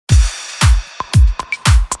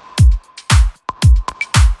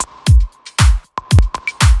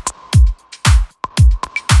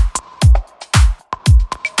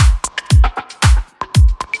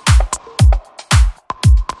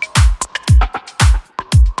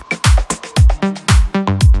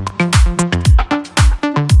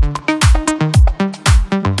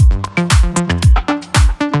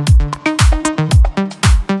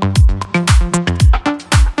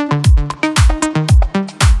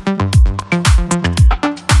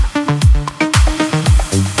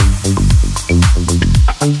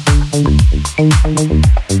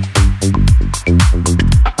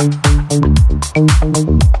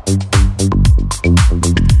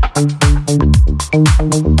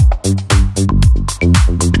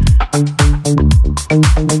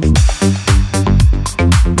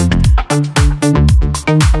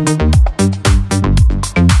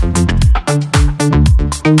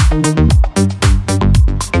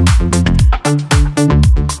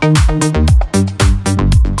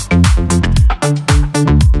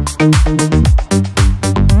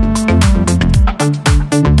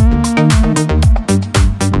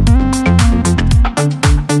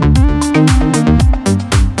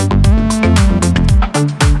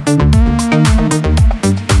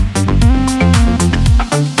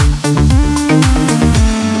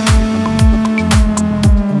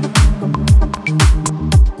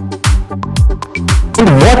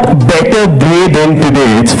Better day than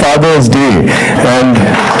today. It's Father's Day, and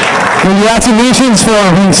congratulations for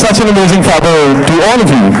being such an amazing father to all of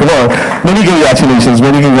you. Come on, many congratulations,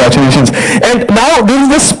 many congratulations. And now this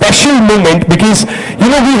is a special moment because we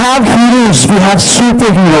have heroes, we have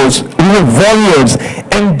superheroes, we have warriors,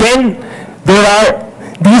 and then there are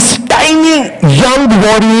these tiny young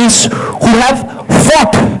warriors who have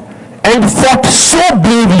fought and fought so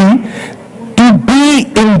bravely to be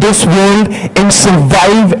in this world and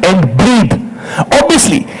survive and breathe.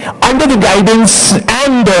 Obviously, under the guidance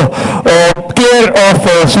and care of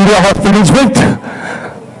Surya Hospitals with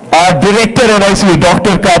our director of ICU,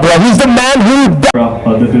 Dr. Kabra. He's the man who...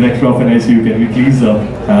 The director of ICU, can we please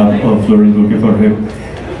have a floral bouquet for him?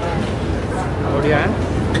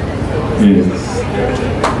 Yes.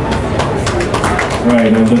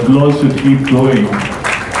 Right, and the applause should keep going.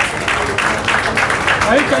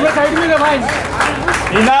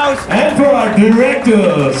 And for our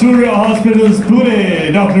director, Surya Hospitals,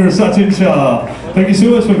 Pune, Dr. Sachin Shah. Thank you so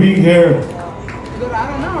much for being here.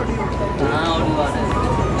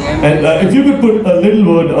 And if you could put a little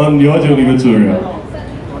word on your journey with Surya.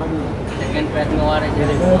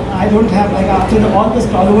 I don't have, after all the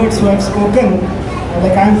stalwarts who have spoken,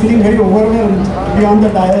 I'm feeling very overwhelmed to be on the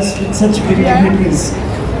dais with such big dignitaries.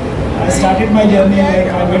 I started my journey,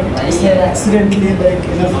 I met accidentally in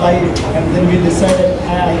a flight, and then we decided,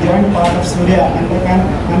 I joined part of Surya, and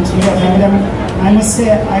I'm Surya family. I must say,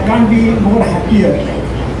 I can't be more happier.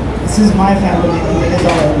 This is my family, and that is how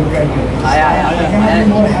I look at it. I cannot be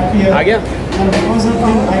more happier. And because of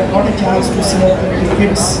them, I got a chance to serve the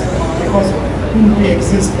kids, because whom we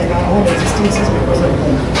exist, our whole existence is because of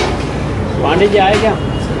them.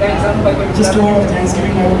 Just a word of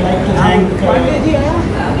thanksgiving, I would like to thank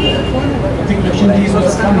Hrithik Roshan ji who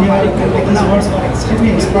has come here. His words were extremely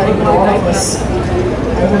inspiring to all of us.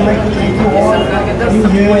 I would like to thank you all being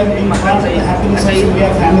here, being part of the happiness of Surya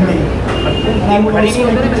family. And I would also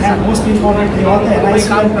like to thank, most importantly, all the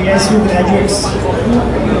NICU and PICU graduates,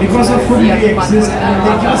 because of whom we exist, and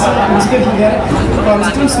they give us a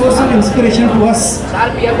constant source of inspiration to us,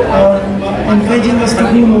 encouraging us to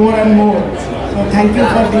do more and more. So thank you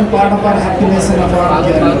for being part of our happiness and of our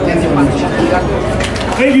journey. Thank you very much.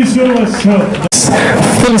 Thank you so much.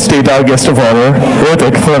 Full state, our guest of honor,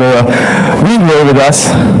 Hrithik, for being here with us.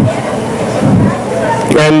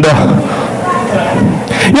 And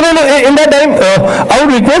in that time, I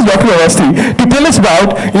would request Dr. Avasthi to tell us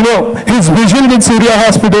about, his vision with Surya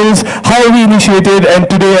Hospitals, how he initiated, and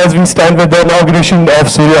today as we stand with the inauguration of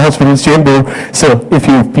Surya Hospitals, Chembur. So, if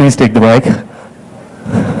you please take the mic.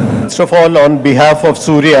 First of all, on behalf of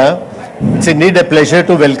Surya, it's indeed a pleasure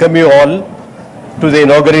to welcome you all to the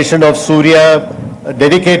inauguration of Surya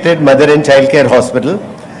dedicated mother and child care hospital.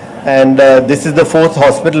 And this is the 4th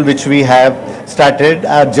hospital which we have started.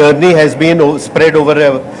 Our journey has been spread over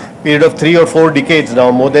a period of 3 or 4 decades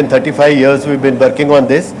now. More than 35 years we've been working on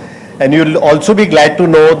this. And you'll also be glad to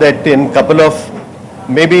know that in couple of,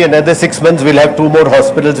 maybe another 6 months, we'll have 2 more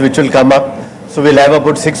hospitals which will come up. So we'll have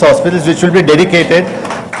about 6 hospitals which will be dedicated.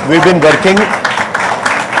 We've been working,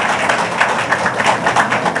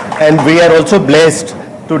 and we are also blessed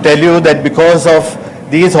to tell you that because of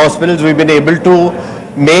these hospitals, we've been able to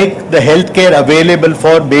make the healthcare available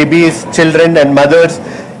for babies, children and mothers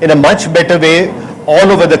in a much better way all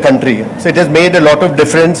over the country. So it has made a lot of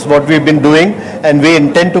difference what we've been doing, and we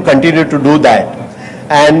intend to continue to do that.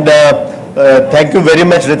 And thank you very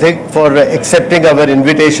much, Hrithik, for accepting our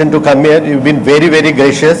invitation to come here. You've been very, very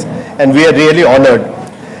gracious, and we are really honored.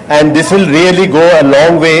 And this will really go a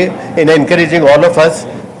long way in encouraging all of us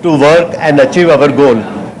to work and achieve our goal.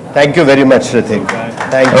 Thank you very much, Hrithik.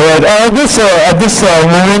 Thank you. All right. At this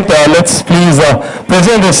moment, let's please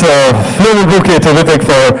present this floral bouquet to Hrithik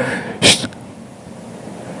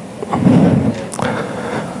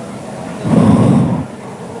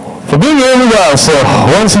for being here with us.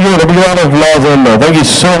 Once again, a big round of applause, and thank you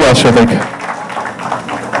so much, Hrithik.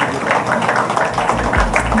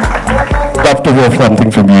 love to hear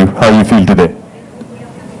something from you, how you feel today.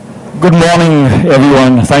 Good morning,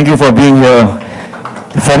 everyone. Thank you for being here.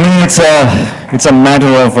 For me, it's a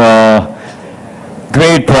matter of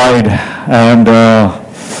great pride and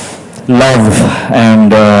love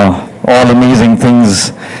and all amazing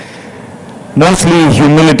things. Mostly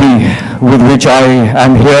humility with which I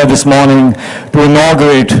am here this morning to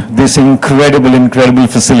inaugurate this incredible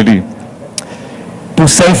facility. To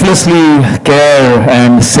selflessly care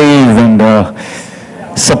and save and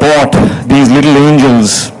support these little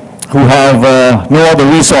angels who have no other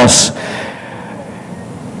resource,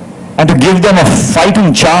 and to give them a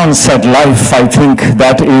fighting chance at life. I think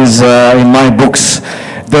that is, in my books,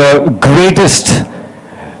 the greatest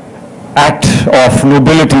act of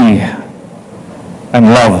nobility and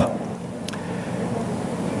love.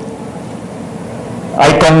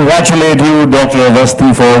 I congratulate you, Dr.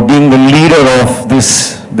 Avasthi, for being the leader of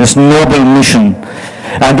this noble mission,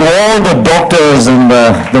 and to all the doctors and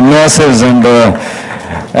the nurses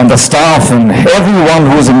and the staff and everyone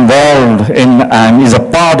who is involved in and is a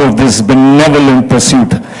part of this benevolent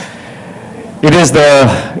pursuit. It is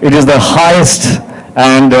the highest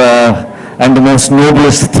and the most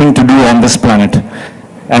noblest thing to do on this planet,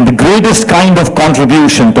 and the greatest kind of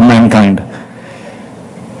contribution to mankind.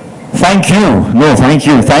 Thank you.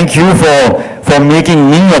 Thank you for making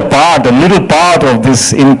me a little part of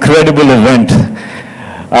this incredible event.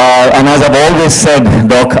 And as I've always said,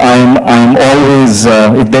 Doc, I'm always,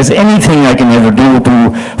 if there's anything I can ever do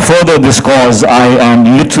to further this cause, I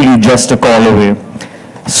am literally just a call away.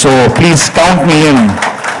 So please count me in.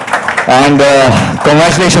 And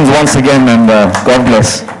congratulations once again, and God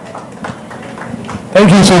bless.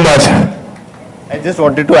 Thank you so much. I just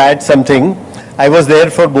wanted to add something. I was there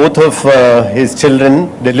for both of his children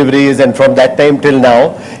deliveries, and from that time till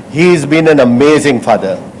now, he's been an amazing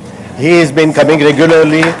father. He has been coming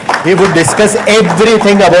regularly. He would discuss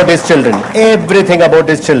everything about his children, everything about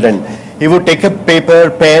his children. He would take a paper,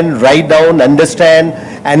 pen, write down, understand,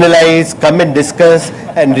 analyze, come and discuss,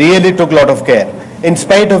 and really took a lot of care. In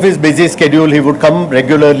spite of his busy schedule, he would come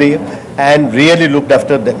regularly and really looked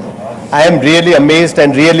after them. I am really amazed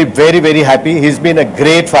and really very happy. He's been a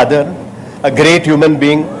great father, a great human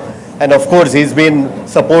being, and of course he's been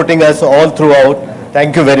supporting us all throughout.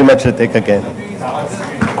 Thank you very much, Hrithik, again.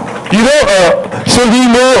 You know, so we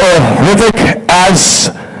know Hrithik as,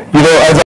 as